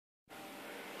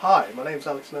Hi, my name's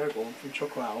Alex Noble, I'm from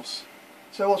Chuckle House.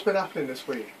 So what's been happening this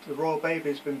week? The royal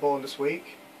baby's been born this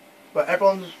week, but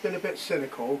everyone's been a bit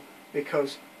cynical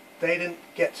because they didn't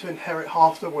get to inherit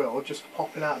half the world just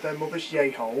popping out their mother's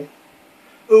yay-hole.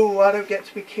 Ooh, I don't get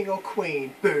to be king or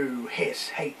queen. Boo, hiss,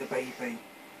 hate the baby.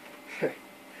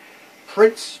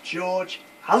 Prince George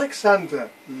Alexander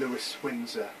Louis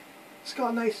Windsor. It's got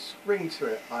a nice ring to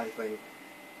it, I think.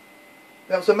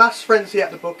 There was a mass frenzy at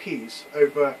the bookies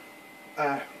over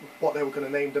what they were going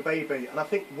to name the baby, and I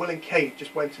think Will and Kate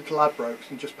just went into Ladbrokes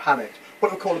and just panicked. What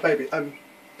do we call the baby?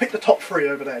 Pick the top three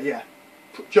over there, yeah.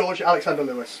 George Alexander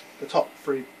Louis, the top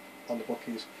three on the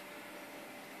bookies.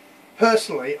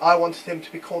 Personally, I wanted him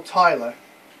to be called Tyler,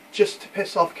 just to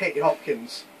piss off Katie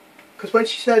Hopkins. Because when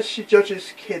she said she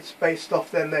judges kids based off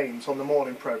their names on the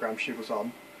morning programme she was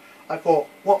on, I thought,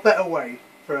 what better way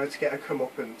for her to get a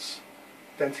comeuppance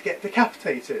than to get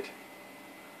decapitated?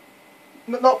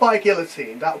 Not by a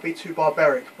guillotine, that would be too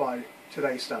barbaric by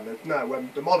today's standard. No,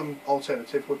 the modern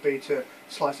alternative would be to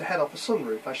slice her head off a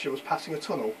sunroof as she was passing a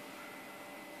tunnel.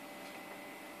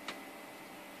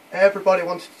 Everybody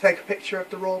wanted to take a picture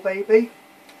of the royal baby.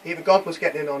 Even God was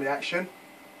getting in on the action.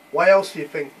 Why else do you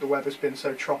think the weather's been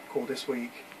so tropical this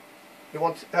week? He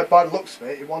wanted, by the looks of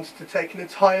it, he wanted to take an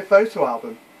entire photo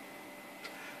album.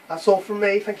 That's all from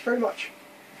me, thank you very much.